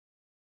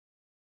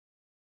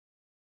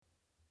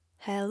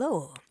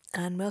Hello,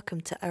 and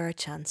welcome to Our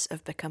Chance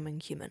of Becoming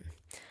Human,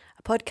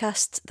 a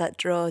podcast that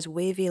draws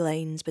wavy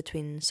lines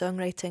between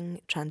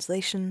songwriting,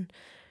 translation,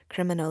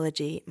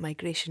 criminology,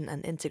 migration,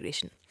 and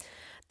integration.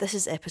 This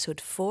is episode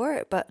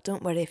 4, but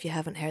don't worry if you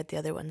haven't heard the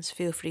other ones,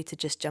 feel free to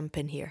just jump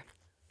in here.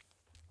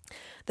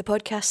 The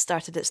podcast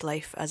started its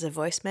life as a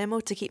voice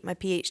memo to keep my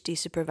PhD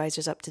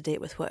supervisors up to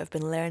date with what I've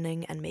been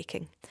learning and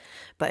making.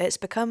 But it's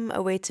become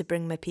a way to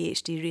bring my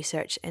PhD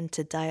research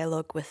into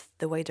dialogue with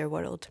the wider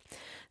world.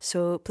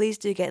 So please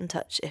do get in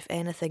touch if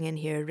anything in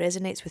here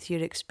resonates with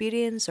your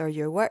experience or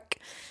your work,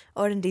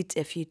 or indeed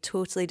if you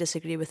totally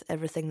disagree with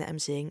everything that I'm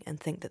saying and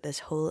think that this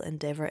whole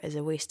endeavour is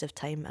a waste of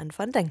time and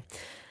funding.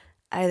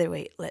 Either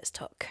way, let's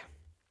talk.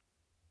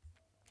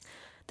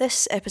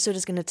 This episode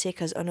is going to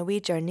take us on a wee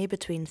journey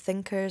between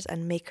thinkers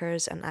and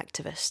makers and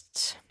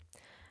activists.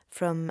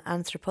 From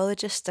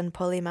anthropologist and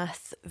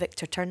polymath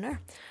Victor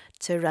Turner,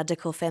 to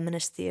radical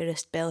feminist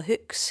theorist Bell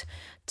Hooks,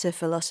 to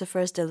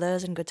philosophers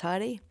Deleuze and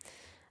Guattari,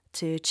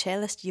 to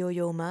cellist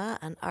Yo-Yo Ma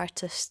and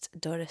artist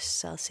Doris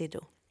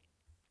Salcedo.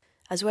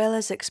 As well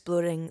as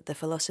exploring the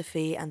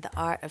philosophy and the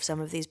art of some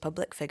of these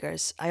public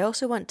figures, I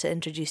also want to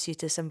introduce you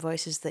to some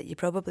voices that you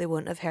probably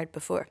won't have heard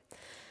before.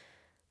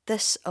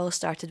 This all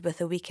started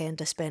with a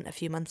weekend I spent a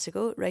few months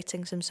ago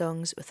writing some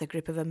songs with a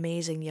group of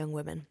amazing young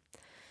women.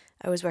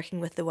 I was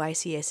working with the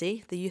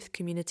YCSA, the Youth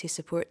Community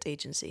Support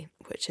Agency,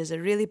 which is a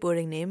really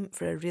boring name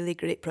for a really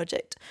great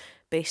project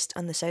based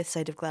on the south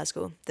side of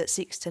Glasgow that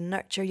seeks to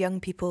nurture young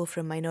people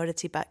from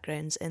minority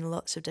backgrounds in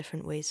lots of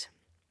different ways.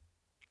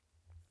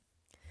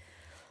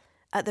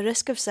 At the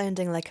risk of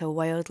sounding like a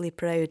wildly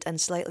proud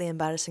and slightly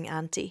embarrassing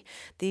auntie,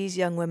 these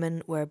young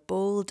women were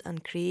bold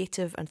and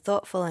creative and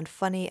thoughtful and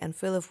funny and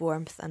full of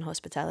warmth and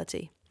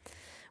hospitality.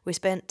 We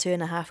spent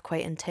 2.5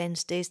 quite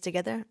intense days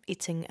together,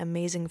 eating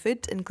amazing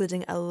food,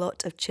 including a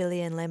lot of chili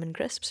and lemon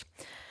crisps,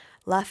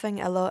 laughing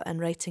a lot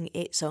and writing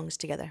 8 songs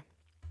together.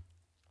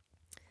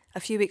 A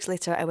few weeks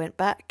later I went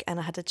back and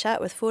I had a chat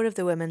with 4 of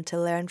the women to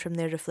learn from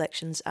their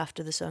reflections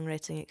after the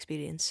songwriting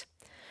experience.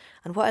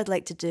 And what I'd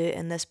like to do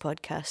in this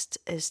podcast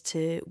is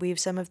to weave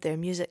some of their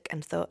music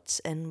and thoughts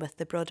in with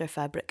the broader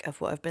fabric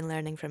of what I've been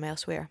learning from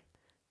elsewhere.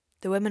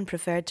 The women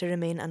preferred to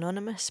remain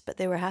anonymous, but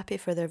they were happy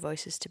for their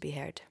voices to be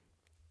heard.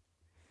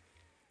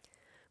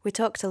 We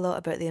talked a lot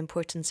about the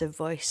importance of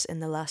voice in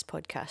the last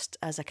podcast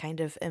as a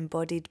kind of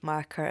embodied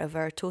marker of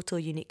our total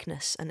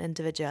uniqueness and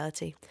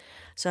individuality,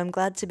 so I'm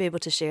glad to be able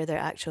to share their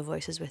actual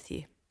voices with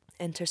you,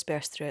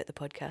 interspersed throughout the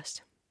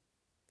podcast.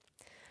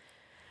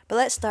 But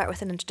let's start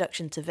with an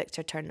introduction to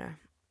Victor Turner.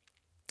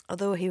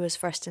 Although he was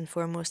first and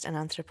foremost an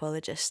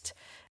anthropologist,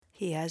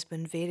 he has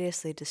been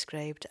variously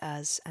described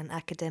as an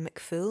academic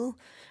fool,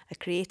 a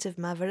creative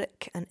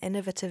maverick, an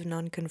innovative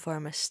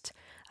nonconformist,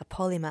 a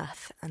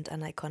polymath, and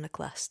an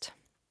iconoclast.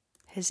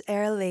 His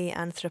early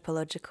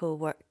anthropological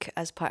work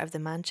as part of the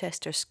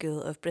Manchester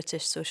School of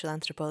British Social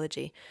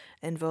Anthropology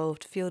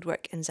involved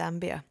fieldwork in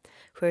Zambia,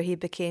 where he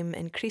became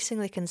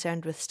increasingly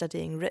concerned with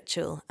studying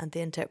ritual and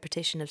the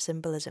interpretation of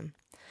symbolism.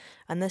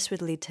 And this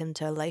would lead him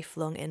to a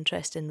lifelong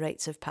interest in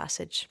rites of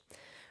passage,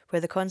 where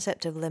the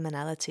concept of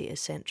liminality is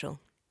central.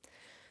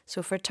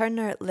 So for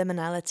Turner,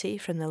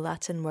 liminality, from the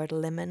Latin word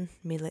limen,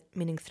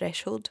 meaning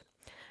threshold,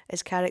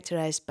 is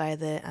characterised by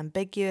the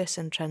ambiguous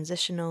and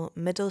transitional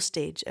middle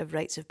stage of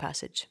rites of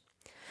passage,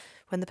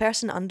 when the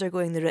person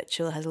undergoing the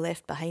ritual has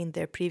left behind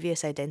their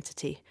previous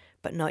identity,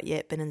 but not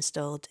yet been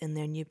installed in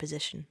their new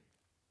position.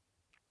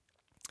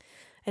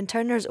 In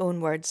Turner's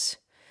own words,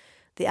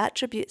 the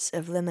attributes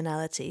of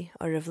liminality,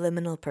 or of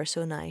liminal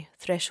personae,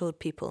 threshold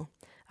people,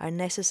 are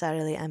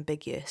necessarily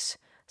ambiguous,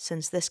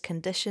 since this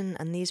condition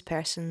and these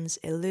persons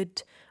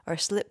elude or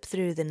slip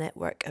through the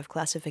network of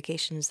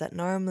classifications that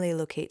normally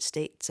locate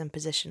states and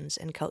positions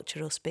in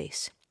cultural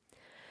space.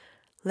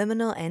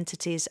 Liminal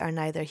entities are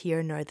neither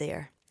here nor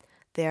there.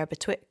 They are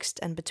betwixt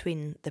and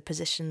between the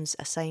positions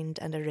assigned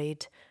and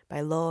arrayed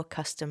by law,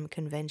 custom,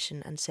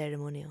 convention, and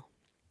ceremonial.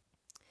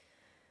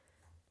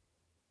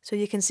 So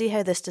you can see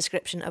how this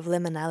description of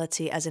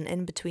liminality as an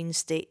in-between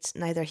state,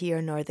 neither here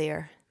nor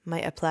there,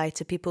 might apply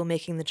to people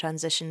making the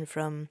transition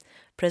from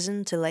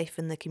prison to life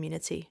in the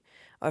community,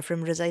 or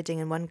from residing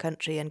in one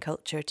country and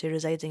culture to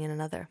residing in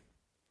another.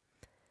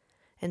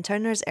 In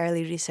Turner's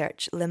early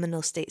research,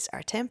 liminal states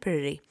are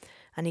temporary,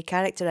 and he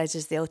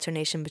characterises the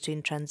alternation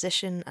between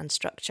transition and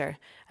structure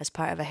as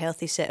part of a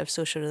healthy set of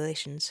social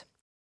relations.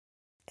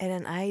 In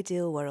an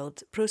ideal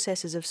world,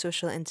 processes of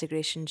social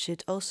integration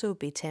should also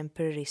be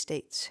temporary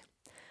states.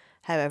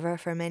 However,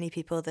 for many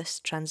people,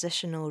 this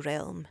transitional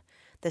realm,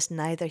 this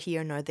neither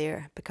here nor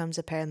there, becomes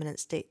a permanent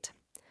state.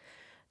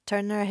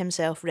 Turner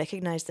himself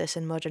recognised this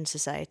in modern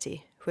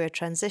society, where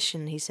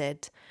transition, he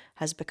said,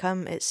 has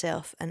become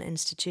itself an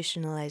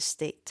institutionalised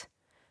state,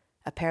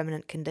 a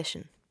permanent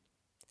condition.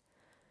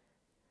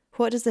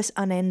 What does this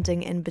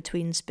unending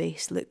in-between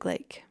space look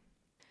like?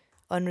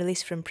 On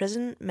release from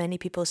prison, many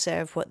people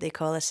serve what they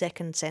call a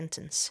second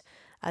sentence,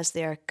 as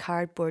their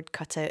cardboard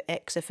cutout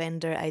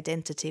ex-offender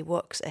identity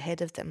walks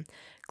ahead of them,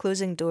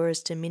 closing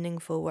doors to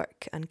meaningful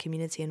work and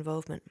community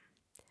involvement.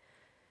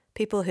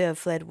 People who have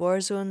fled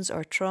war zones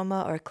or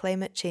trauma or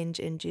climate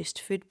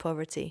change-induced food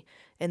poverty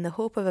in the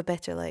hope of a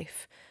better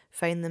life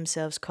find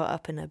themselves caught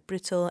up in a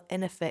brutal,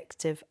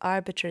 ineffective,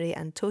 arbitrary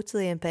and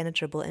totally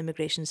impenetrable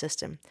immigration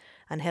system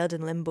and held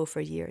in limbo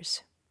for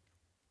years.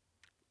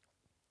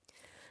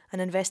 An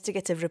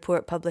investigative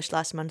report published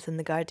last month in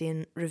The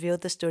Guardian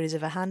revealed the stories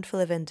of a handful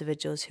of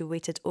individuals who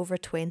waited over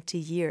 20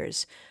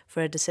 years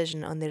for a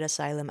decision on their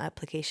asylum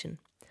application,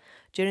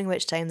 during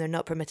which time they're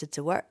not permitted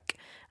to work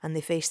and they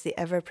face the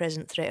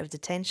ever-present threat of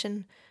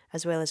detention,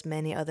 as well as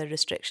many other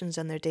restrictions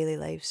on their daily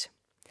lives.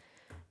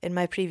 In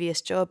my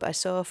previous job, I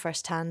saw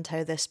firsthand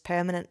how this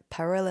permanent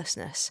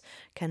powerlessness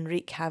can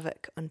wreak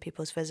havoc on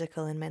people's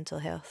physical and mental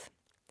health.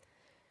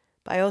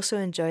 But I also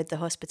enjoyed the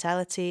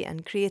hospitality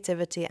and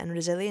creativity and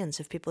resilience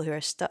of people who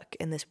are stuck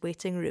in this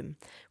waiting room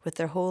with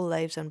their whole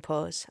lives on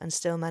pause and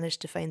still manage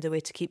to find a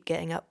way to keep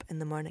getting up in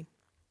the morning.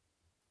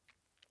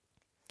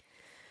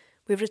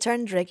 We've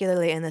returned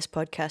regularly in this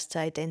podcast to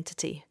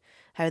identity,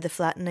 how the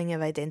flattening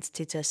of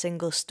identity to a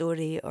single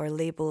story or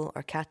label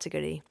or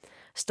category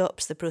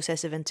stops the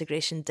process of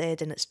integration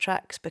dead in its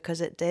tracks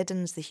because it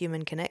deadens the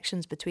human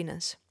connections between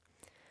us.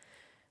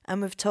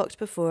 And we've talked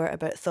before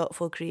about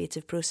thoughtful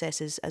creative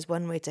processes as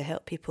one way to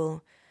help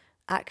people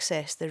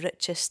access the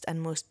richest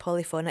and most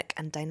polyphonic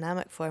and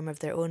dynamic form of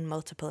their own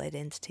multiple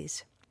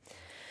identities.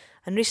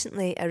 And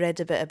recently I read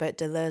a bit about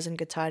Deleuze and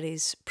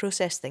Guattari's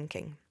process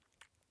thinking,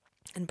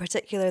 in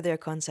particular their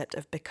concept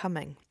of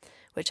becoming,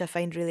 which I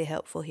find really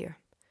helpful here.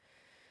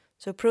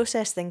 So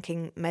process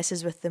thinking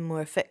messes with the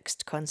more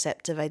fixed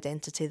concept of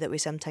identity that we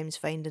sometimes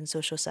find in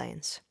social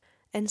science.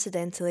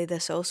 Incidentally,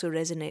 this also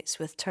resonates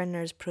with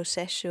Turner's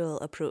processual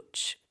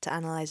approach to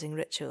analysing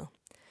ritual.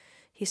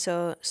 He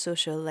saw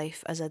social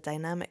life as a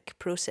dynamic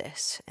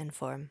process in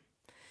form.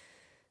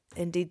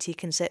 Indeed, he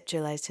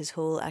conceptualised his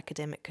whole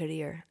academic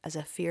career as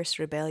a fierce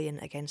rebellion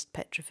against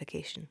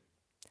petrification.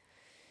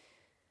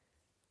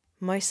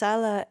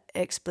 Moisala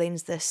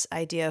explains this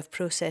idea of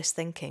process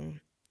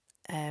thinking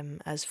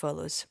as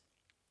follows.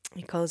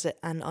 He calls it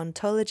an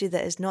ontology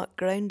that is not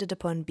grounded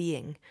upon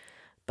being,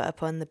 but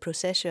upon the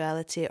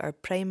processuality or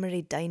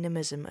primary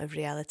dynamism of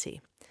reality.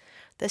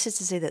 This is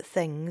to say that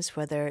things,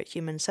 whether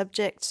human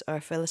subjects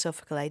or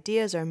philosophical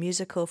ideas or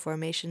musical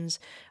formations,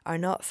 are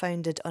not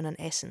founded on an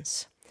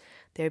essence.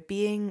 Their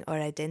being or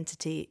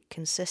identity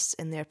consists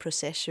in their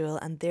processual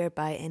and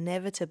thereby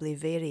inevitably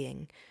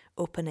varying,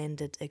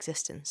 open-ended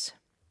existence.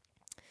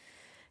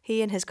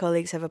 He and his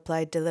colleagues have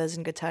applied Deleuze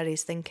and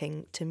Guattari's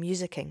thinking to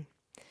musicking.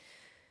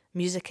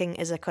 Musicking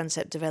is a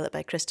concept developed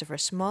by Christopher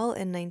Small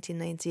in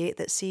 1998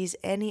 that sees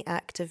any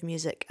act of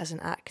music as an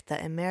act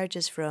that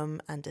emerges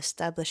from and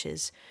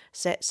establishes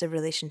sets of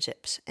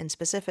relationships in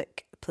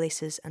specific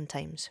places and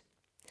times.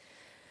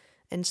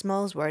 In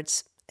Small's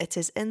words, it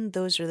is in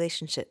those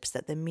relationships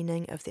that the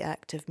meaning of the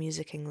act of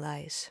musicking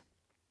lies.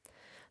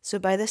 So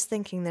by this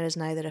thinking there is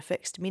neither a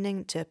fixed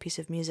meaning to a piece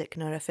of music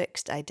nor a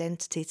fixed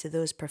identity to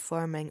those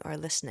performing or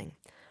listening.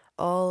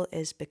 All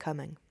is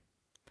becoming.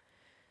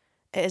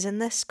 It is in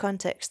this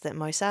context that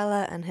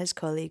Moisala and his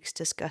colleagues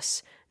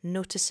discuss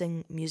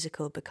noticing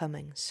musical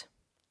becomings.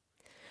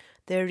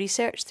 Their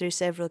research through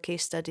several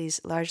case studies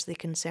largely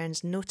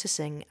concerns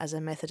noticing as a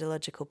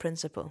methodological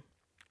principle.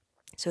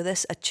 So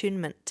this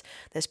attunement,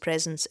 this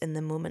presence in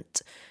the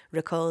moment,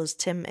 recalls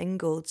Tim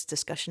Ingold's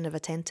discussion of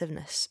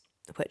attentiveness,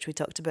 which we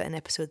talked about in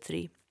episode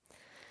 3.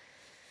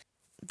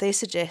 They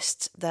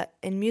suggest that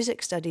in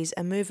music studies,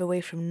 a move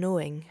away from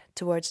knowing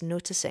towards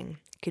noticing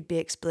could be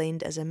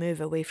explained as a move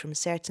away from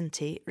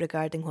certainty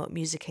regarding what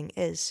musicking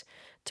is,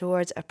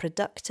 towards a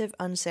productive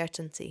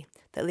uncertainty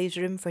that leaves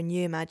room for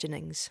new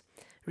imaginings,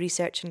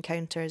 research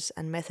encounters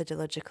and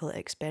methodological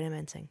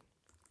experimenting.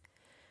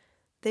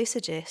 They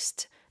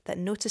suggest that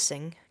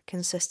noticing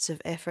consists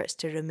of efforts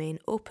to remain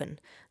open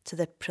to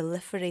the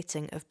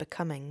proliferating of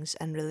becomings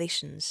and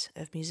relations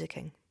of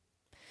musicking.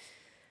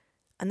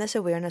 And this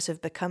awareness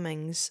of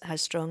becomings has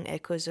strong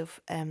echoes of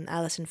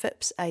Alison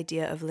Phipps'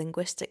 idea of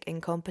linguistic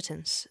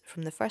incompetence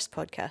from the first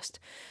podcast,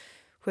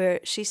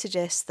 where she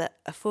suggests that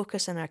a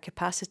focus on our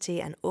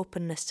capacity and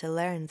openness to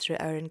learn through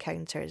our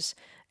encounters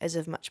is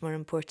of much more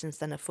importance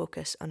than a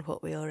focus on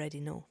what we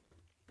already know.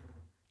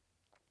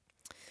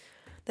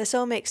 This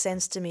all makes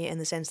sense to me in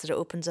the sense that it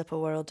opens up a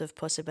world of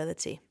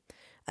possibility,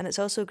 and it's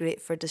also great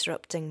for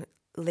disrupting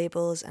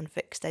labels and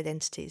fixed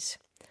identities,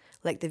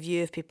 like the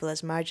view of people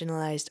as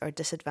marginalised or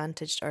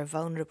disadvantaged or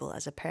vulnerable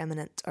as a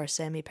permanent or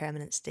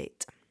semi-permanent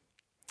state.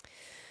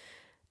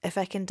 If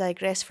I can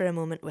digress for a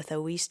moment with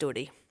a wee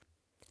story.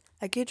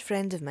 A good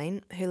friend of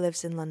mine who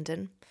lives in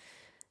London,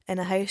 in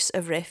a house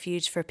of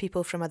refuge for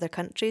people from other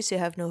countries who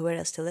have nowhere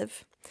else to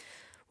live,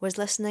 was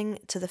listening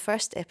to the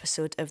first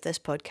episode of this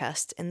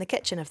podcast in the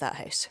kitchen of that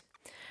house.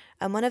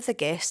 And one of the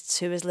guests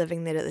who was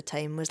living there at the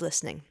time was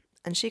listening,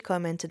 and she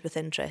commented with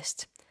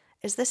interest,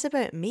 "Is this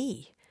about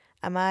me?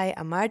 Am I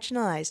a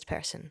marginalised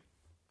person?"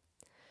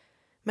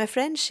 My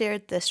friend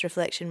shared this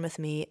reflection with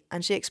me,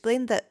 and she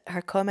explained that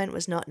her comment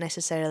was not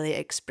necessarily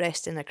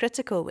expressed in a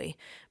critical way,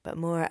 but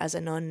more as a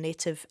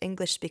non-native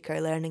English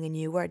speaker learning a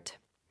new word.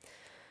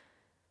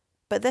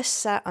 But this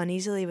sat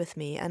uneasily with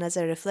me, and as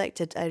I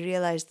reflected, I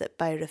realised that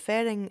by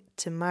referring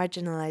to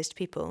marginalised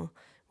people,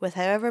 with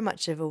however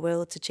much of a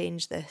will to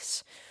change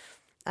this,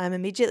 I'm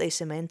immediately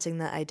cementing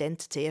that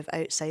identity of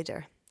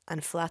outsider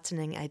and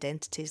flattening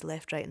identities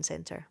left, right and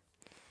centre.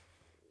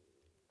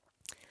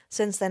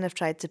 Since then, I've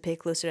tried to pay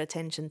closer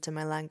attention to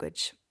my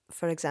language,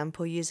 for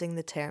example, using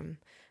the term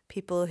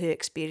people who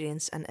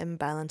experience an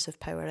imbalance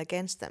of power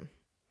against them.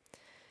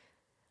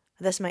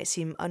 This might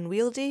seem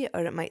unwieldy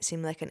or it might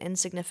seem like an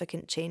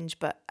insignificant change,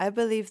 but I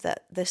believe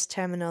that this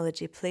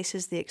terminology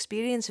places the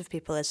experience of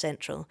people as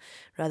central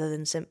rather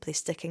than simply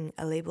sticking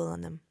a label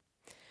on them.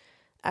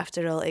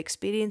 After all,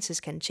 experiences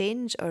can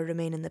change or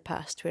remain in the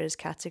past, whereas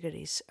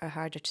categories are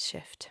harder to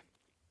shift.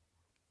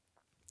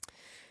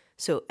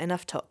 So,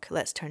 enough talk,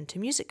 let's turn to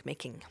music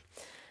making.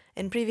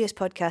 In previous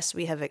podcasts,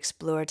 we have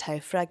explored how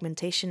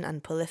fragmentation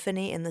and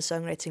polyphony in the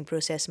songwriting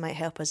process might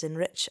help us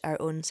enrich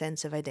our own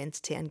sense of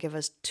identity and give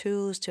us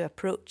tools to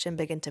approach and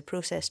begin to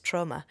process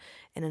trauma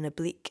in an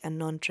oblique and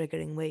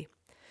non-triggering way.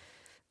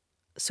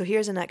 So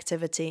here's an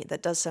activity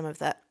that does some of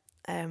that,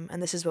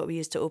 and this is what we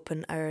used to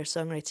open our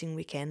songwriting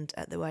weekend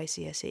at the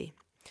YCSA,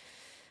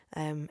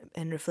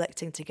 in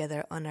reflecting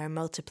together on our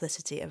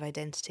multiplicity of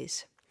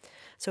identities.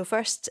 So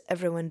first,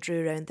 everyone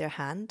drew around their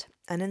hand,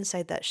 and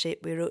inside that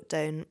shape we wrote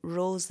down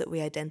roles that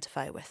we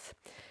identify with.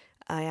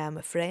 I am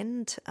a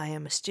friend, I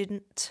am a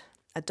student,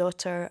 a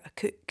daughter, a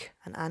cook,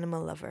 an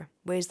animal lover,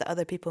 ways that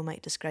other people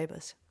might describe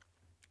us.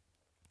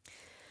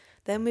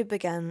 Then we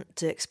began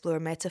to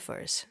explore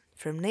metaphors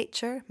from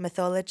nature,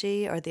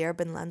 mythology, or the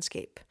urban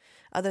landscape,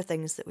 other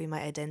things that we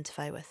might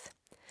identify with.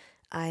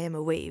 I am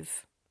a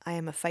wave, I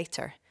am a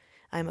fighter,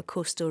 I am a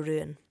coastal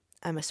ruin,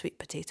 I'm a sweet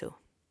potato.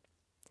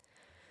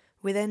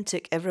 We then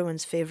took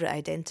everyone's favourite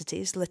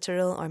identities,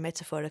 literal or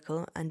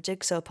metaphorical, and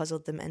jigsaw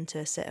puzzled them into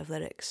a set of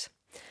lyrics.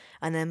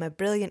 And then my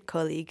brilliant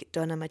colleague,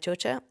 Donna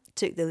Machocha,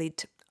 took the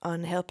lead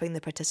on helping the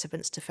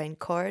participants to find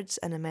chords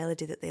and a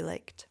melody that they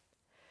liked.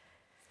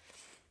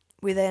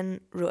 We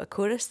then wrote a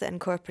chorus that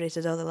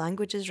incorporated all the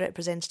languages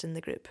represented in the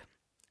group,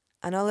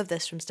 and all of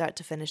this from start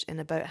to finish in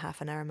about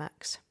half an hour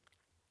max.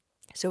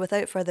 So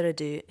without further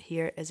ado,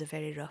 here is a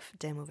very rough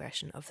demo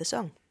version of the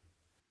song.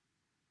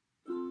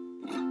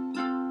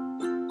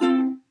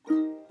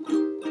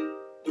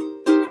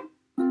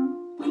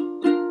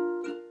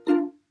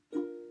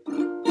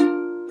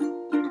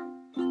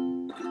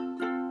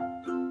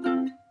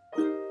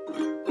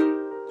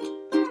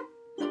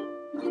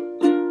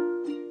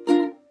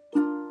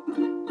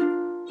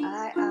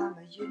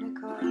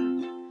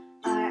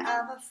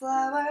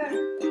 Flower,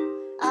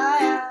 I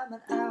am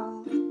an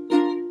owl,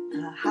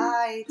 a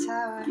high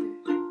tower,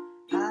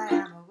 I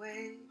am a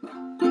wave,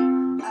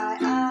 I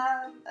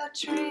am a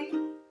tree,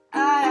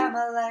 I am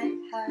a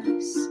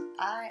lighthouse,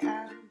 I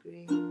am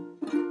green,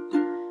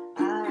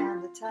 I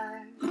am the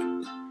time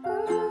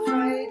of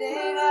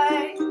Friday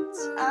night,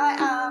 I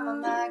am a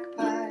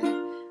magpie,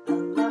 a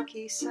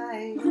lucky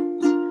sight,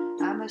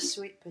 I'm a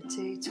sweet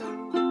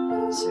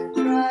potato,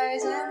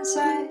 surprise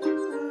inside,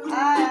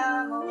 I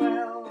am a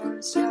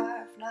well-worn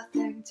scarf,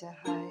 nothing to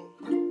hide.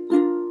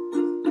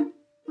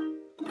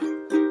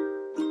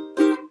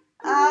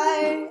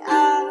 I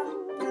am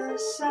the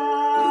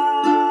sun.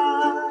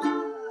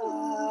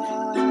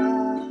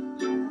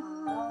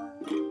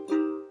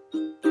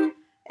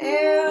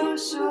 Eu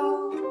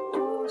sou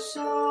o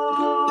sol.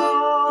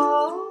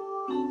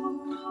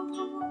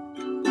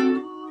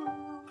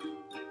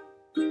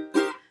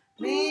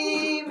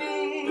 Me,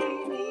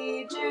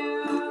 need you.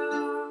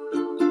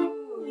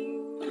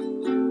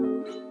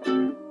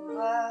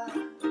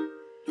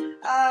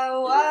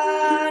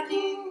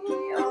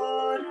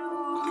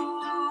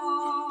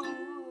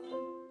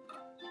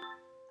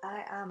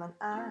 I am an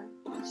ant,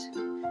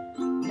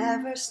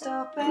 never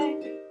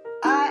stopping.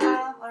 I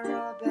am a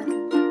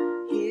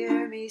robin,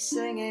 hear me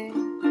singing.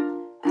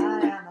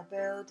 I am a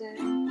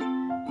building,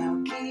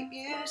 I'll keep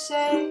you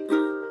safe.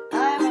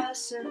 I'm a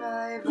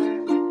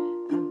survivor,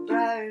 a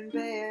brown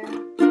bear.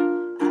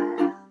 I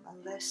am a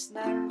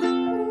listener, I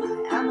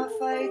am a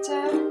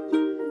fighter.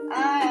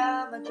 I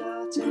am a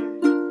daughter,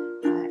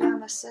 I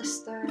am a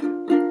sister.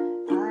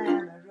 I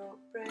am a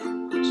rope bridge,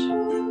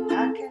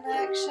 a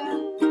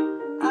connection.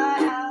 I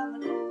am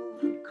an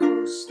old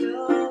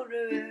coastal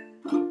ruin.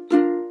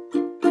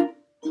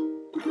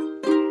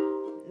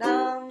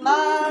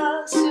 Namasurian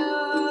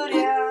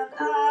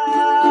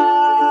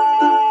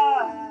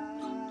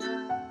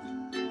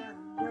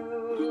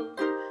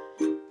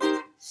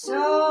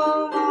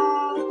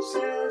somos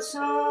el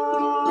sol.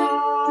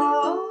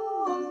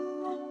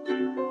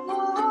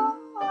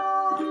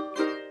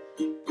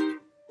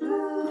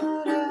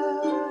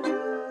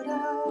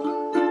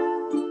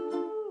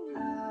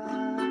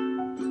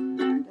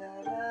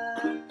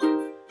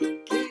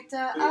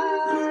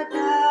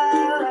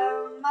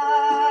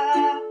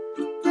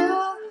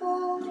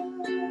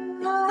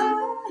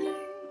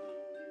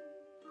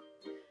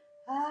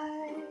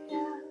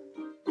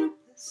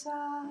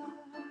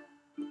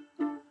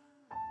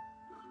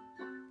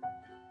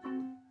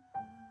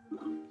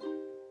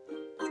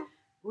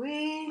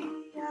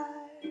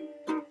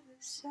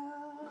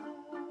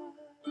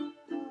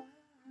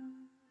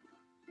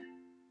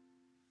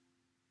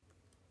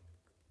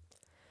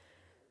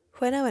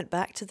 When I went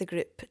back to the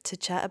group to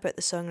chat about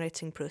the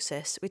songwriting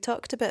process, we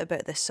talked a bit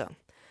about this song.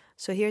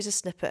 So here's a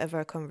snippet of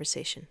our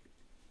conversation.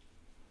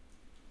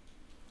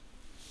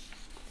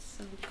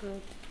 So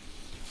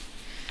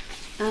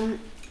good.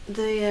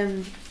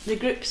 The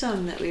group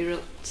song that we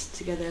wrote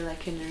together,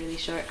 like in a really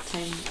short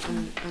time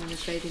on the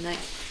Friday night,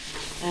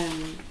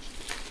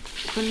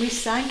 when we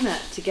sang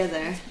that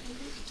together,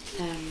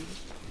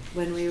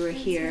 when we were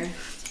here,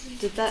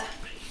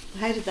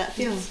 how did that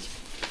feel?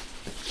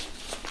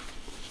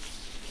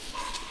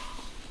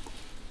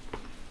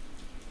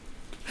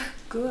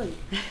 Good.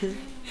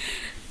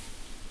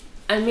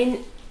 I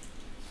mean,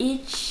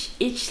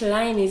 each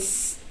line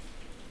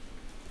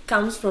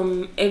comes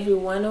from every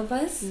one of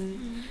us.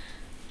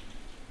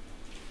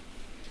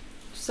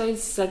 So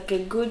it's like a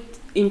good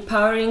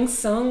empowering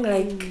song,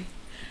 like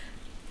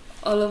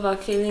all of our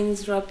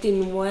feelings wrapped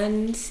in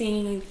one,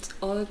 singing it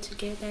all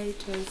together.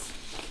 It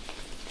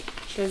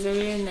was a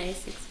really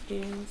nice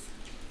experience.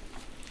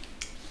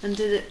 And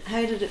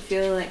how did it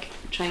feel like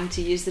trying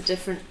to use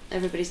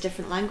everybody's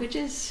different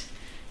languages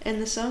in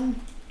the song?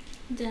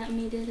 That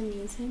made it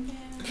amazing.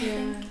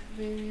 Yeah,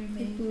 very amazing.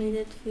 It made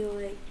it feel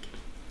like,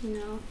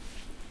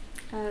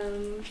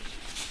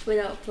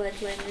 without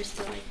bloodline, we're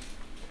still like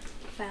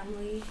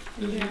family.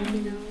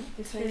 And,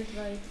 It's like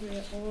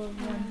we're all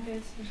one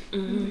person.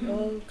 Mm-hmm. We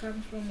all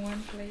come from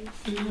one place.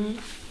 Mm-hmm.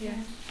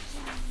 Yeah.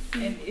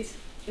 And it's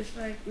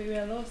like we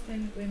were lost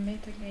and we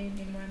met again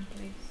in one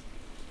place.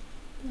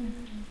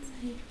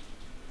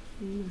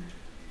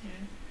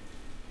 Yeah.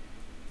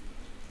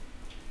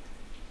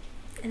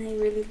 And I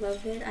really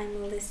love it. I'm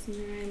a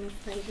listener. I'm a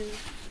fighter.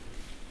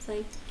 It's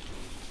like,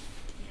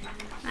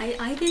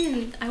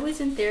 I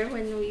wasn't there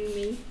when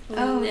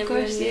of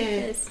course,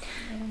 made this,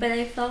 but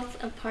I felt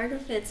a part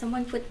of it.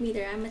 Someone put me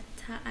there. I'm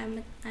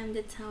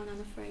the town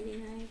on a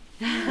Friday night.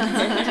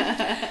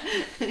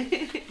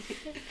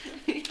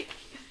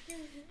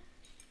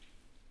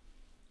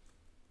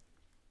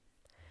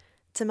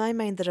 To my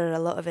mind, there are a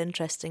lot of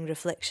interesting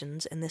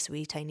reflections in this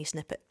wee tiny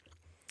snippet.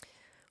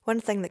 One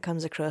thing that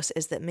comes across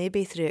is that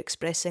maybe through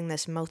expressing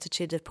this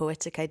multitude of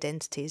poetic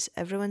identities,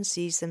 everyone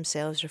sees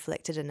themselves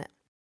reflected in it.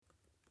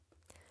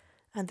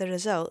 And the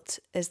result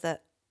is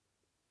that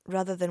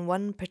rather than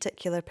one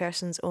particular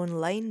person's own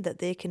line that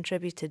they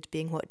contributed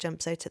being what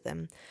jumps out at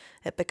them,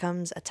 it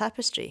becomes a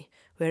tapestry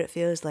where it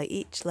feels like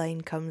each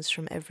line comes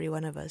from every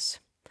one of us.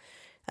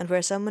 And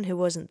where someone who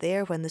wasn't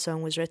there when the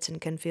song was written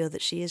can feel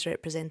that she is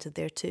represented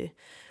there too,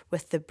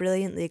 with the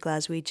brilliantly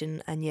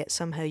Glaswegian and yet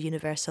somehow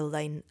universal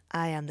line,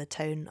 "I am the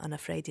town on a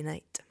Friday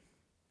night."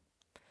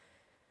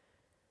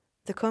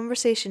 The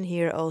conversation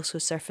here also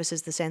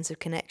surfaces the sense of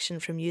connection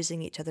from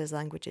using each other's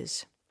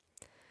languages.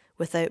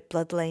 Without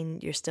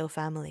bloodline, you're still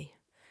family.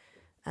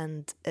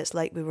 And it's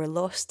like we were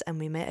lost and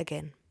we met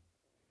again.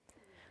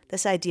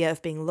 This idea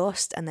of being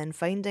lost and then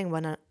finding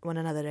one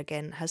another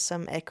again has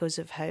some echoes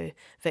of how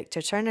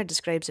Victor Turner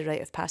describes a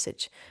rite of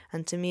passage,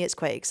 and to me it's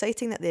quite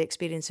exciting that the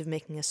experience of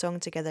making a song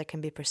together can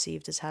be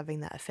perceived as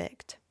having that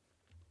effect.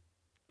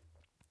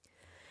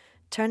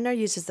 Turner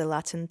uses the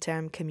Latin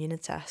term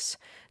communitas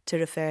to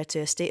refer to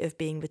a state of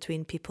being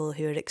between people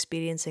who are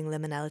experiencing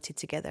liminality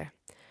together,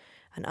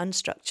 an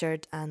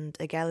unstructured and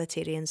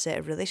egalitarian set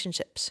of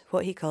relationships,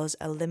 what he calls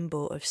a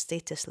limbo of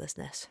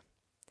statuslessness.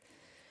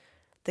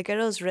 The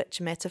girls'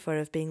 rich metaphor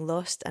of being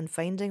lost and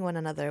finding one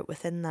another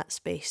within that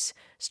space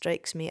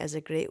strikes me as a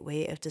great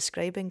way of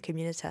describing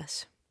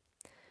communitas.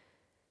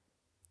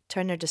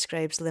 Turner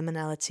describes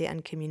liminality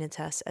and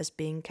communitas as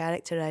being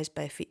characterised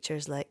by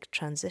features like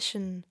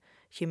transition,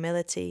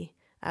 humility,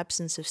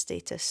 absence of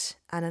status,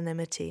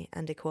 anonymity,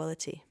 and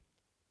equality.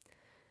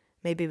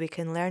 Maybe we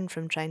can learn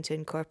from trying to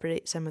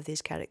incorporate some of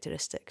these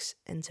characteristics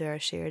into our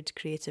shared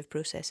creative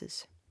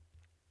processes.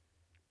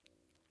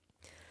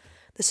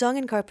 The song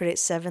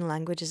incorporates 7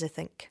 languages, I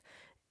think,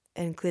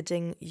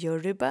 including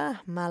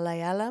Yoruba,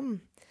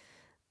 Malayalam,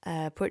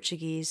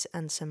 Portuguese,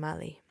 and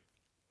Somali.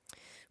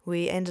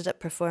 We ended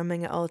up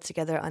performing it all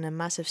together on a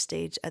massive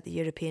stage at the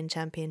European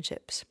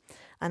Championships,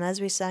 and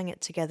as we sang it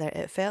together,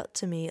 it felt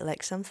to me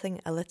like something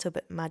a little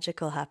bit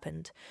magical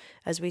happened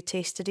as we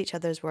tasted each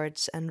other's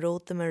words and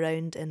rolled them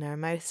around in our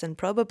mouths and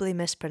probably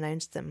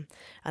mispronounced them,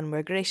 and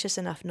were gracious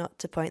enough not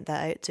to point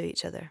that out to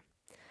each other.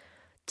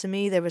 To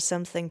me, there was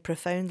something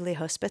profoundly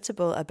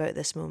hospitable about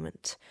this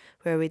moment,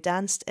 where we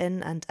danced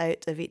in and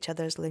out of each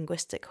other's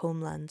linguistic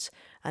homelands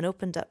and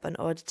opened up an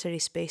auditory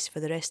space for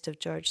the rest of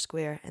George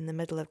Square in the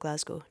middle of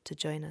Glasgow to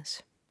join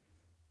us.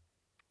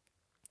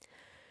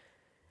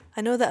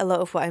 I know that a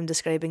lot of what I'm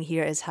describing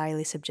here is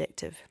highly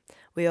subjective.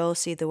 We all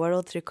see the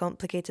world through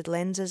complicated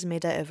lenses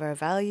made out of our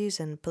values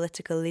and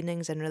political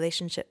leanings and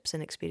relationships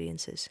and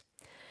experiences.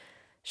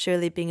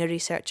 Surely being a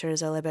researcher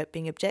is all about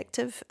being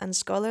objective and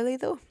scholarly,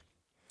 though?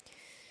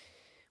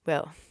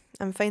 Well,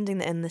 I'm finding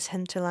that in this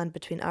hinterland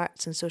between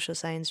arts and social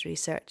science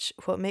research,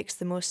 what makes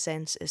the most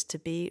sense is to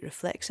be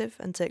reflexive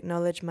and to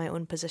acknowledge my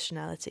own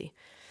positionality,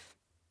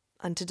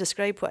 and to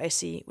describe what I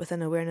see with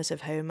an awareness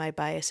of how my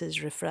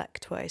biases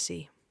refract what I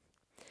see.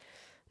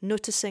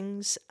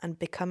 Noticings and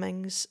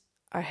becomings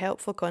are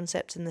helpful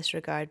concepts in this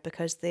regard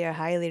because they are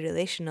highly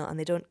relational and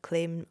they don't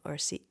claim or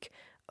seek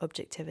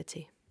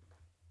objectivity.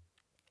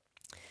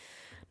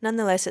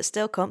 Nonetheless, it's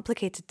still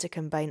complicated to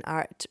combine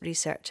art,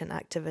 research and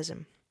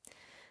activism.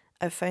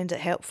 I've found it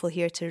helpful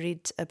here to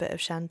read a bit of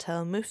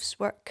Chantal Mouffe's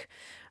work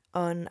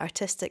on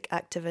artistic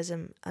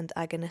activism and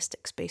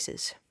agonistic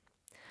spaces.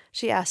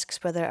 She asks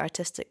whether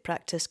artistic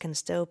practice can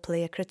still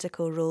play a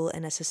critical role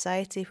in a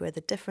society where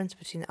the difference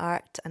between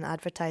art and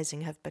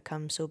advertising have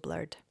become so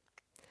blurred.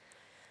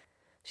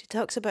 She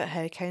talks about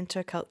how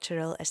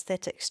countercultural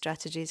aesthetic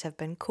strategies have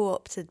been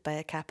co-opted by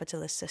a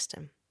capitalist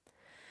system,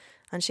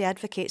 and she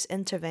advocates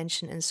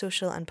intervention in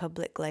social and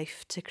public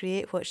life to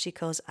create what she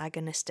calls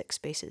agonistic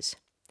spaces.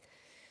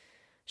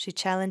 She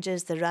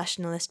challenges the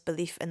rationalist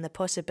belief in the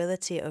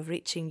possibility of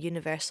reaching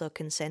universal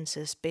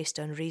consensus based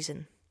on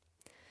reason.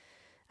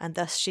 And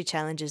thus she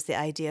challenges the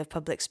idea of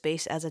public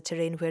space as a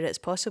terrain where it's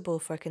possible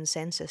for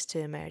consensus to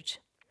emerge.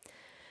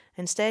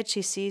 Instead,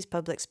 she sees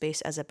public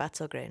space as a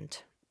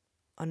battleground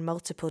on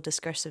multiple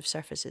discursive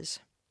surfaces.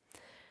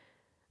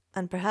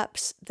 And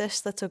perhaps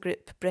this little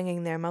group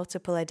bringing their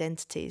multiple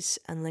identities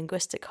and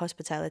linguistic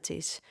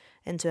hospitalities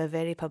into a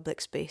very public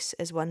space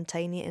is one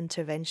tiny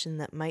intervention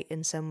that might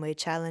in some way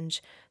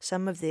challenge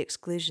some of the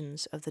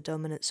exclusions of the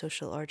dominant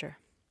social order.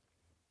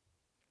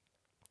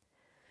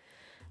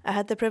 I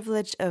had the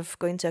privilege of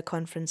going to a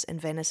conference in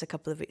Venice a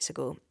couple of weeks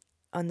ago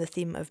on the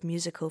theme of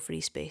musical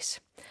free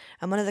space,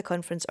 and one of the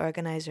conference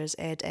organisers,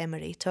 Ed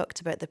Emery, talked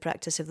about the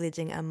practice of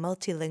leading a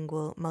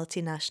multilingual,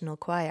 multinational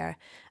choir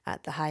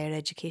at the higher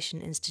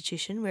education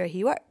institution where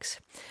he works.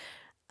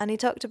 And he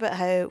talked about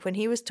how, when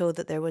he was told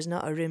that there was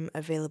not a room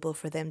available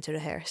for them to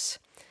rehearse,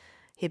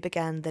 he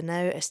began the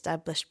now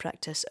established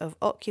practice of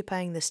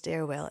occupying the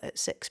stairwell at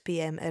 6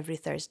 p.m. every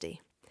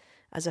Thursday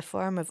as a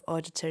form of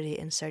auditory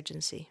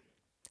insurgency,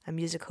 a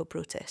musical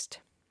protest.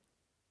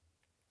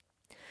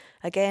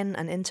 Again,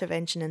 an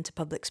intervention into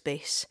public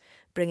space,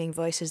 bringing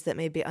voices that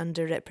may be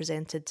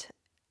underrepresented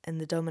in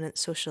the dominant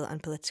social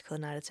and political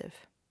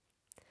narrative.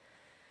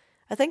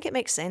 I think it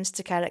makes sense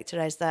to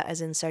characterise that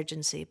as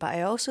insurgency, but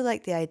I also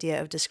like the idea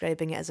of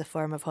describing it as a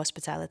form of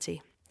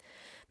hospitality.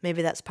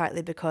 Maybe that's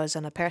partly because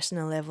on a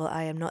personal level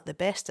I am not the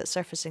best at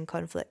surfacing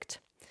conflict.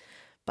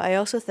 But I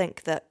also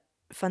think that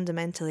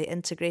fundamentally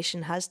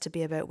integration has to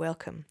be about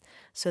welcome,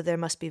 so there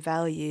must be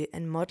value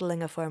in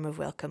modelling a form of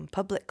welcome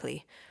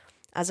publicly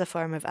as a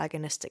form of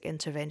agonistic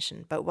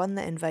intervention, but one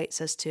that invites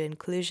us to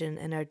inclusion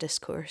in our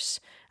discourse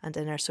and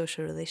in our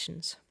social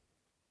relations.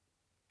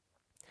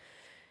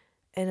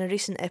 In a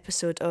recent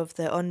episode of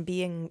the On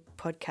Being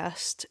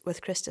podcast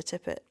with Krista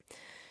Tippett,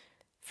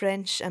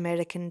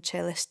 French-American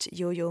cellist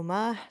Yo-Yo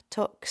Ma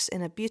talks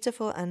in a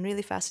beautiful and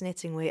really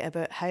fascinating way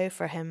about how,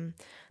 for him,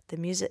 the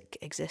music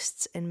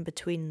exists in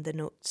between the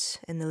notes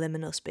in the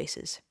liminal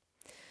spaces.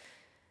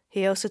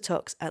 He also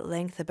talks at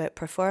length about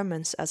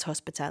performance as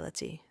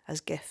hospitality,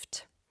 as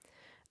gift,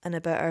 and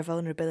about our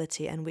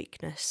vulnerability and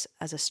weakness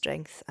as a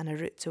strength and a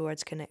route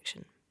towards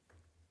connection.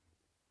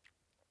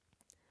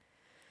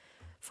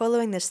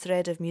 Following this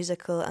thread of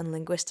musical and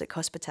linguistic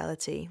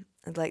hospitality,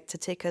 I'd like to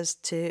take us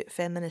to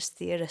feminist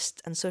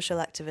theorist and social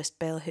activist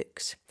Bell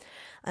Hooks,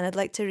 and I'd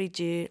like to read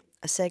you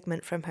a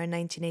segment from her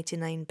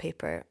 1989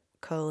 paper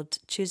called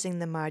Choosing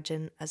the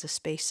Margin as a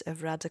Space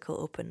of Radical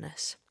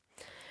Openness.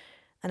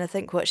 And I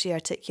think what she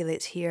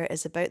articulates here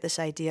is about this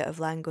idea of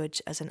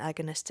language as an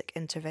agonistic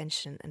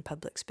intervention in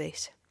public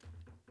space.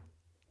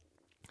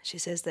 She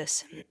says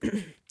this: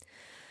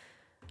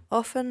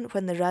 Often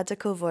when the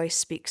radical voice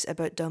speaks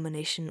about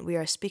domination, we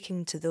are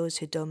speaking to those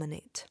who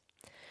dominate.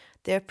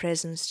 Their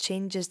presence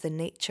changes the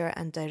nature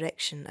and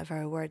direction of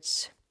our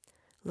words.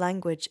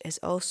 Language is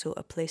also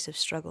a place of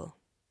struggle.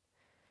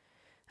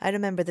 I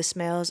remember the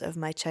smells of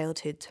my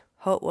childhood: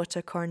 hot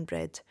water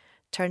cornbread,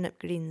 turnip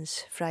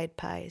greens, fried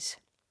pies.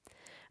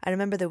 I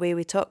remember the way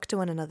we talked to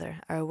one another,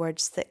 our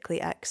words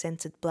thickly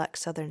accented black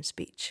southern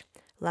speech.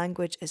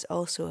 Language is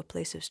also a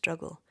place of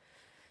struggle.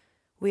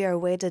 We are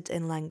wedded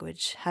in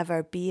language, have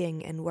our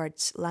being in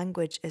words.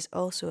 Language is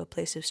also a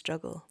place of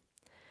struggle.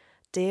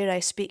 Dare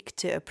I speak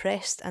to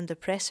oppressed and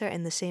oppressor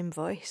in the same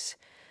voice?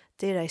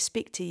 Dare I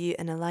speak to you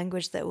in a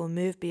language that will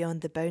move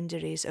beyond the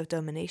boundaries of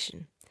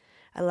domination?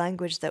 A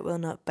language that will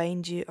not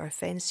bind you or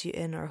fence you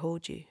in or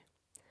hold you?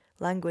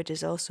 Language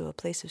is also a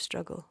place of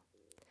struggle.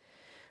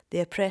 The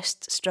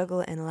oppressed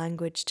struggle in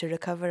language to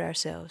recover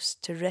ourselves,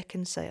 to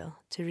reconcile,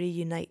 to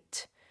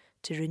reunite,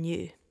 to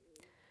renew.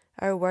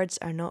 Our words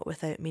are not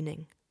without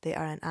meaning. They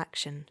are an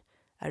action,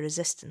 a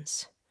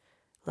resistance.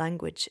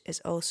 Language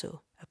is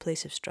also a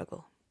place of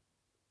struggle.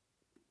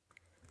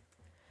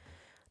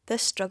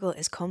 This struggle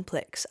is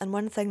complex, and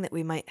one thing that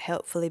we might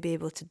helpfully be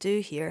able to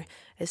do here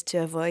is to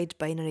avoid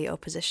binary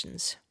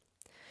oppositions.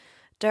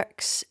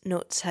 Dirks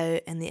notes how,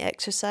 in the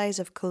exercise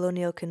of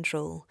colonial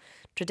control,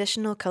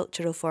 traditional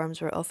cultural forms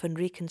were often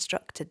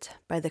reconstructed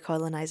by the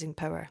colonising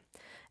power,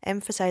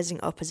 emphasising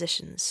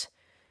oppositions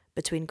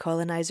between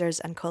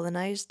colonisers and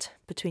colonised,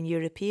 between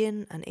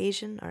European and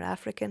Asian or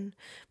African,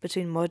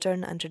 between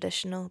modern and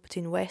traditional,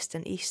 between West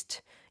and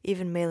East,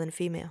 even male and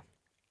female.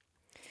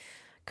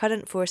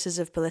 Current forces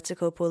of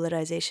political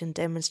polarisation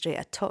demonstrate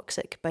a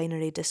toxic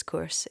binary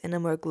discourse in a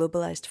more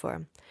globalised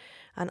form,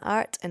 and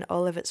art in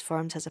all of its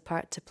forms has a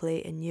part to play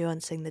in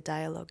nuancing the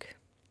dialogue.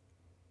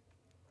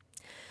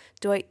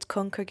 Dwight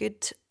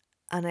Conquergood,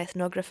 an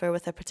ethnographer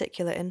with a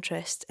particular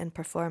interest in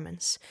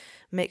performance,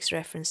 makes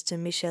reference to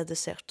Michel de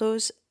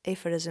Certeau's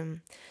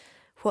aphorism,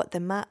 "What the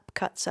map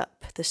cuts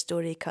up, the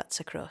story cuts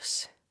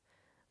across."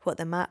 What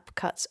the map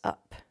cuts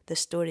up, the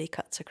story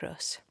cuts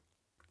across.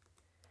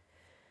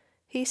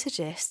 He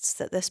suggests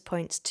that this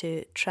points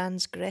to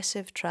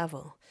transgressive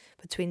travel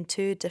between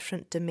two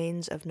different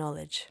domains of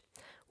knowledge,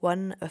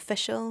 one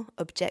official,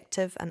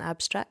 objective and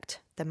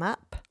abstract, the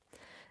map,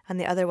 and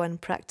the other one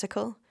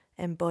practical,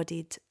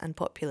 embodied and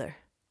popular,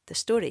 the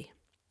story.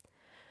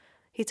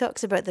 He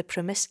talks about the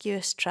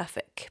promiscuous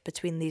traffic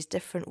between these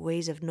different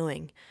ways of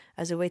knowing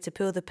as a way to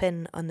pull the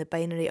pin on the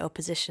binary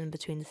opposition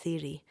between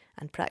theory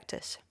and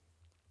practice.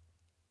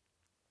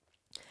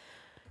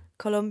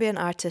 Colombian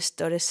artist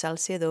Doris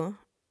Salcedo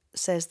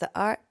says that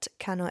art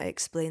cannot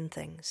explain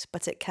things,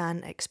 but it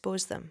can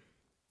expose them.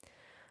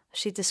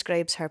 She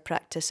describes her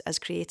practice as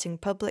creating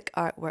public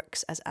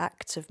artworks as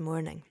acts of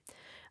mourning,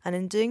 and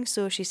in doing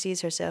so she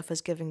sees herself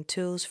as giving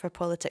tools for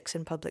politics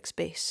in public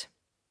space.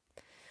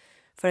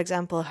 For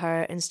example,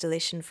 her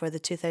installation for the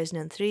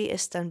 2003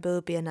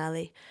 Istanbul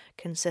Biennale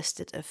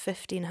consisted of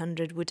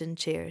 1,500 wooden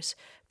chairs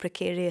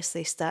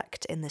precariously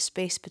stacked in the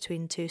space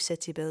between two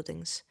city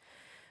buildings,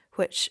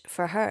 which,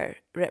 for her,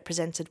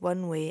 represented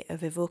one way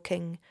of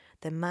evoking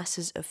the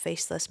masses of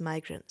faceless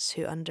migrants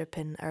who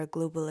underpin our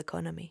global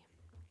economy.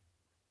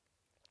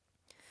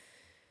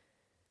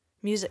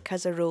 Music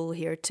has a role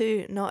here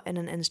too, not in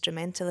an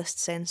instrumentalist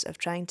sense of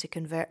trying to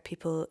convert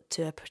people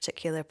to a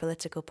particular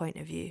political point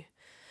of view,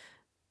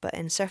 but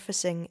in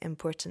surfacing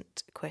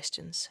important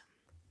questions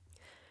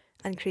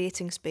and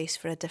creating space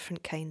for a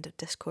different kind of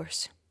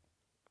discourse.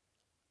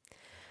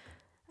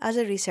 As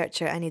a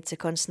researcher, I need to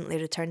constantly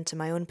return to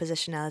my own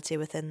positionality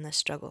within this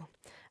struggle.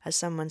 As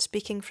someone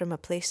speaking from a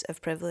place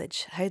of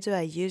privilege, how do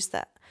I use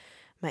that?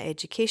 My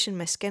education,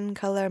 my skin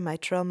colour, my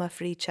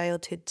trauma-free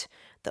childhood,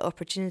 the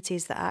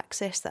opportunities, the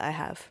access that I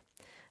have.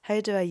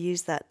 How do I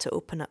use that to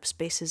open up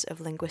spaces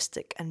of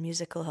linguistic and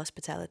musical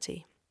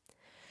hospitality?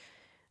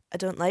 I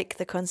don't like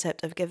the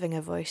concept of giving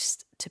a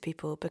voice to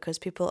people because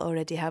people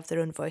already have their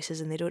own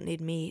voices and they don't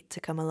need me to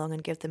come along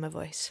and give them a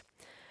voice.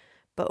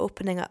 But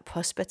opening up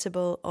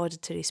hospitable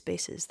auditory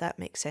spaces, that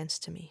makes sense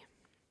to me.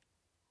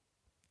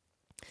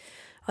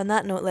 On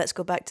that note, let's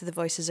go back to the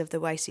voices of the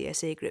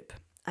YCSA group.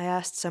 I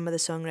asked some of the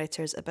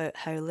songwriters about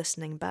how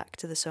listening back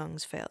to the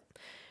songs felt,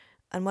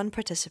 and one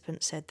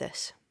participant said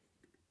this.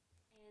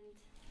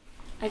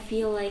 I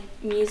feel like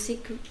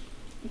music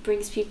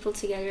brings people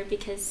together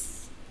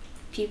because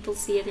people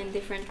see it in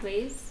different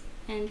ways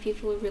and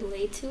people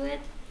relate to it.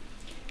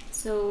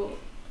 So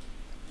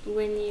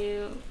when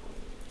you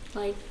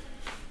like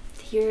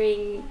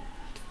hearing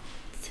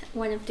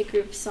one of the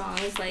group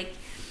songs, like,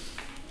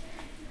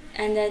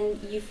 and then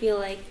you feel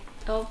like,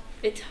 oh,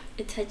 it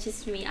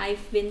touches me,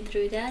 I've been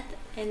through that,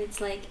 and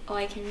it's like, oh,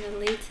 I can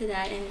relate to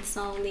that, and it's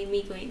not only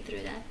me going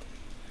through that,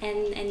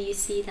 and you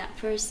see that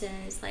person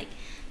is like,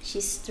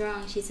 she's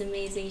strong, she's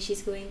amazing,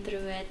 she's going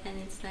through it,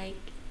 and it's like,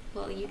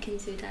 well, you can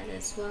do that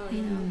as well,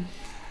 you know.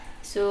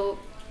 So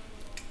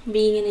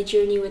being in a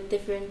journey with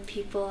different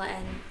people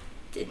and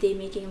they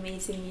making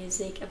amazing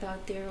music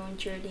about their own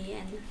journey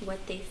and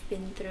what they've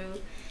been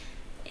through,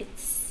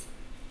 it's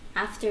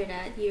after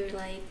that you're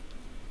like,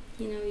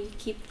 you know, you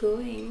keep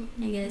going,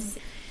 I guess.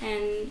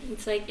 And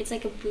it's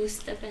like a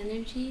boost of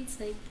energy. It's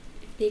like,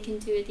 if they can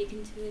do it, you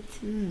can do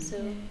it.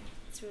 So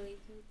it's really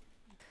good.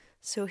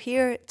 So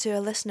here, to a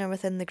listener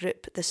within the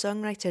group, the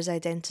songwriter's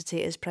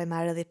identity is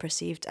primarily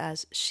perceived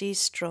as, she's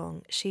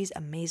strong, she's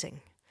amazing.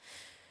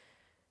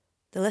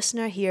 The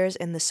listener hears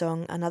in the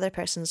song another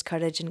person's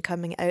courage in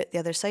coming out the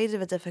other side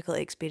of a difficult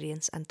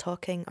experience and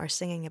talking or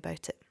singing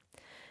about it.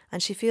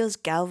 And she feels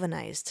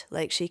galvanised,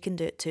 like she can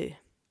do it too.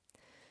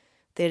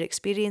 Their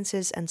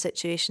experiences and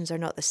situations are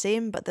not the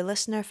same, but the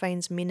listener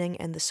finds meaning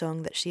in the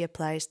song that she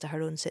applies to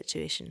her own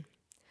situation.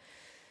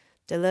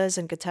 Deleuze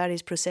and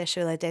Guattari's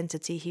processual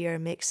identity here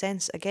makes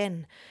sense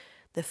again,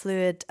 the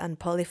fluid and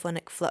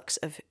polyphonic flux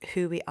of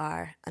who we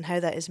are and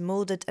how that is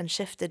moulded and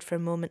shifted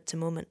from moment to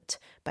moment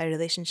by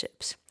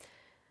relationships,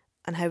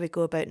 and how we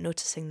go about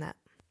noticing that.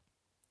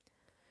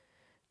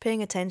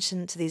 Paying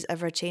attention to these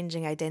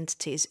ever-changing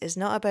identities is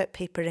not about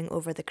papering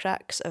over the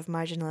cracks of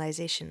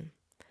marginalisation,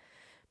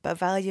 but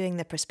valuing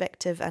the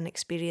perspective and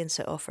experience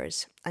it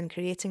offers, and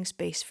creating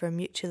space for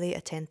mutually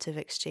attentive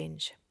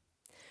exchange.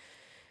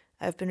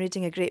 I've been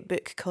reading a great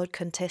book called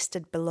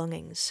Contested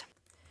Belongings,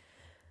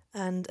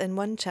 and in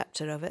one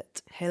chapter of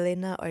it,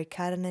 Helena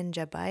Oikarenin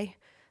Jabai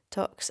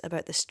talks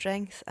about the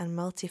strength and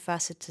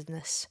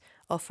multifacetedness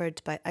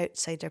offered by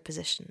outsider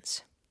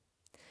positions.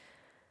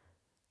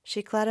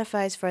 She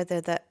clarifies further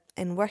that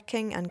in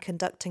working and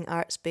conducting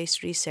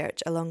arts-based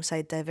research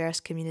alongside diverse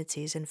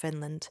communities in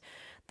Finland,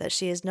 that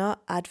she is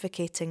not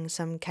advocating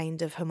some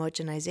kind of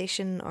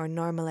homogenization or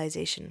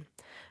normalization,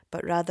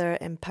 but rather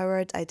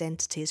empowered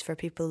identities for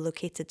people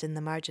located in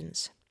the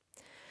margins.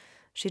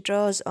 She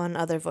draws on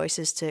other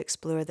voices to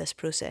explore this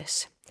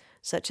process,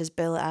 such as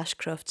Bill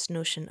Ashcroft's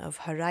notion of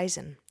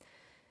horizon,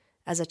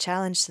 as a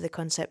challenge to the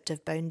concept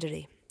of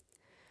boundary.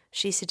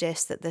 She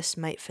suggests that this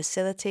might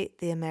facilitate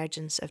the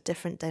emergence of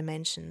different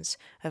dimensions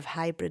of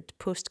hybrid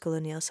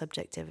post-colonial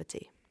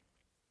subjectivity.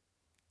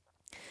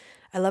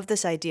 I love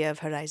this idea of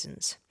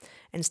horizons.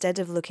 Instead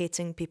of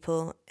locating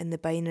people in the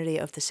binary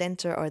of the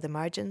centre or the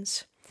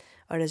margins,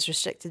 or as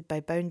restricted by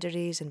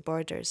boundaries and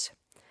borders,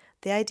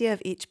 the idea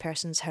of each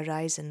person's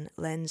horizon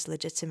lends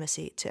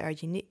legitimacy to our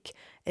unique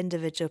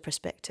individual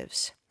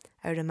perspectives,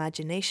 our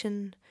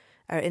imagination,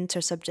 our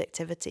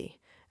intersubjectivity,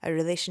 our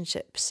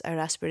relationships, our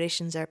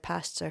aspirations, our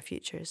pasts, our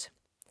futures.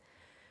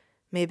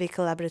 Maybe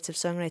collaborative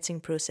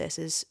songwriting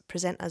processes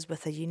present us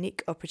with a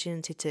unique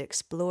opportunity to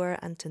explore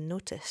and to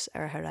notice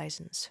our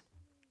horizons.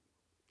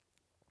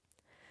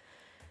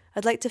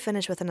 I'd like to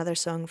finish with another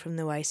song from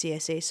the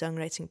YCSA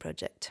songwriting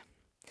project.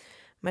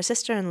 My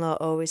sister-in-law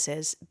always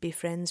says, be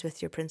friends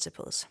with your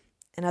principles.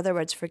 In other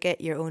words,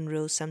 forget your own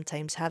rules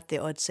sometimes, have the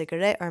odd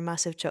cigarette or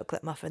massive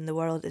chocolate muffin, the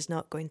world is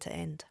not going to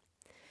end.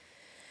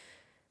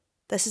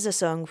 This is a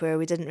song where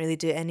we didn't really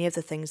do any of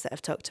the things that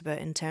I've talked about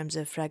in terms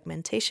of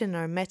fragmentation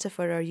or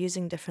metaphor or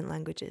using different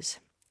languages.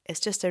 It's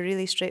just a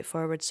really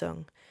straightforward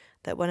song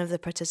that one of the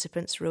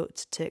participants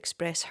wrote to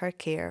express her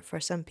care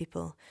for some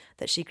people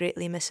that she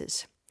greatly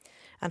misses,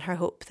 and her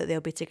hope that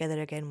they'll be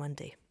together again one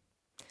day.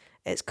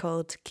 It's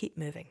called Keep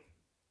Moving.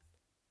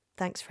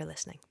 Thanks for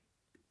listening.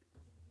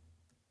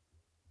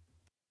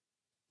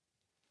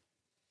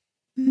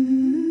 The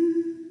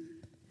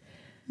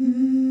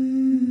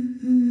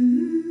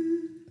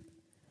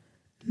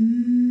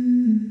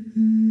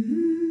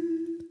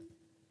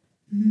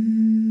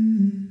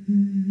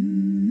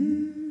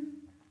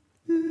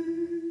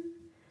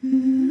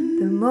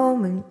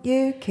moment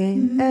you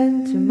came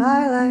into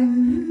my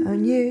life, I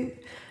knew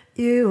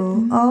you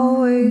will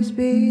always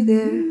be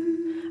there.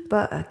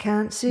 But I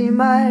can't see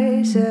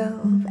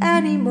myself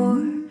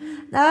anymore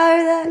now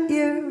that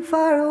you're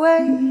far away.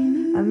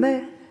 I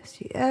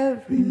miss you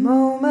every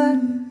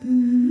moment,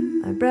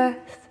 my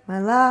breath, my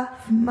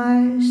laugh,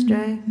 my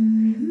strength,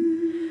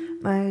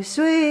 my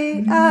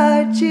sweet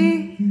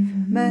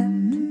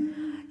achievement.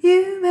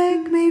 You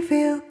make me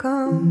feel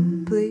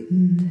complete.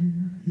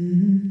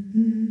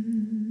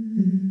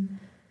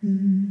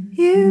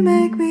 You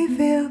make me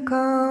feel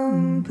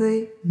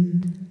complete.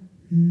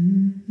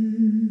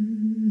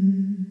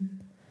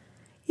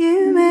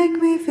 You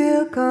make me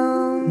feel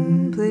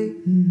complete.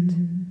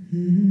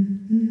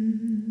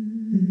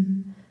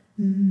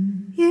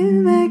 You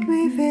make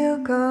me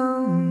feel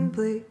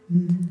complete.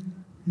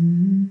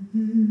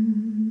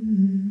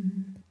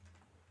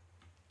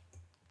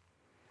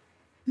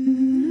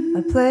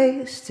 A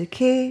place to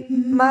keep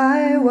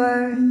my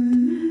word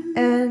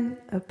in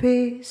a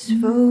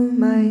peaceful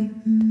mind.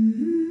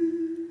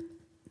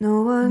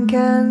 No one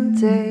can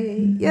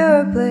take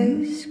your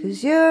place,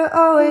 'cause you're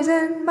always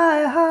in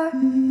my heart.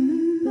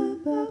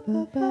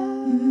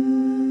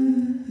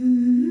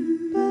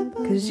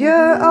 'Cause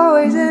you're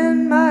always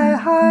in my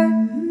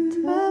heart.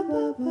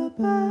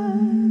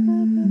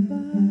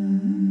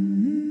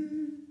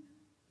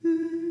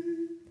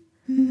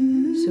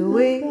 So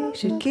we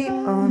should keep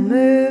on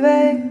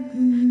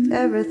moving.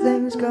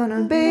 Everything's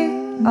gonna be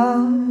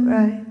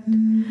alright.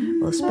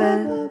 We'll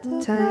spend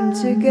time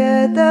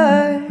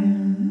together.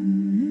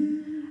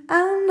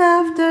 And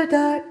after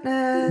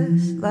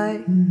darkness,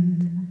 light.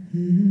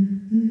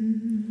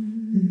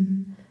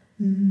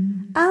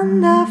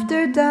 And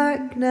after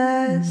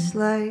darkness,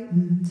 light.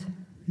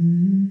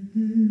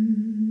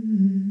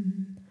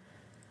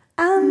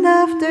 And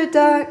after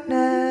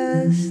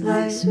darkness, light.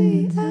 My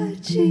sweet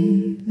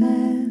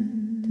achievement.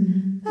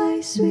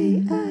 My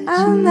sweet achievement.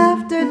 And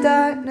after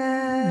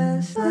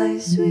darkness, light. My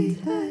sweet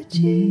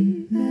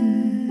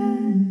achievement.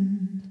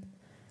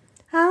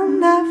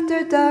 And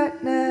after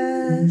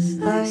darkness,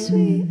 light. My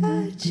sweet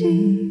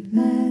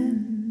achievement.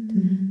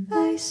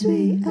 My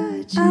sweet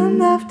achievement. And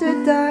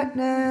after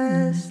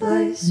darkness, light.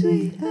 My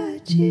sweet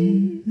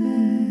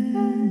achievement.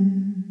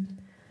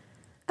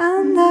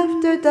 And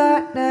after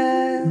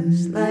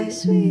darkness, light. My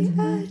sweet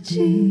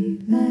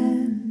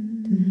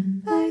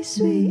achievement. My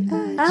sweet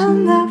achievement.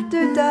 And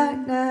after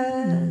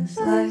darkness,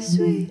 light. My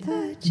sweet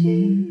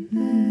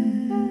achievement.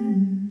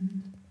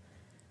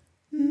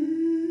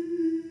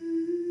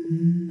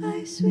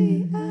 My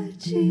sweet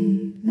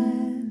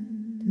achievement.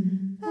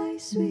 My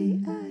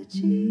sweet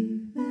achievement.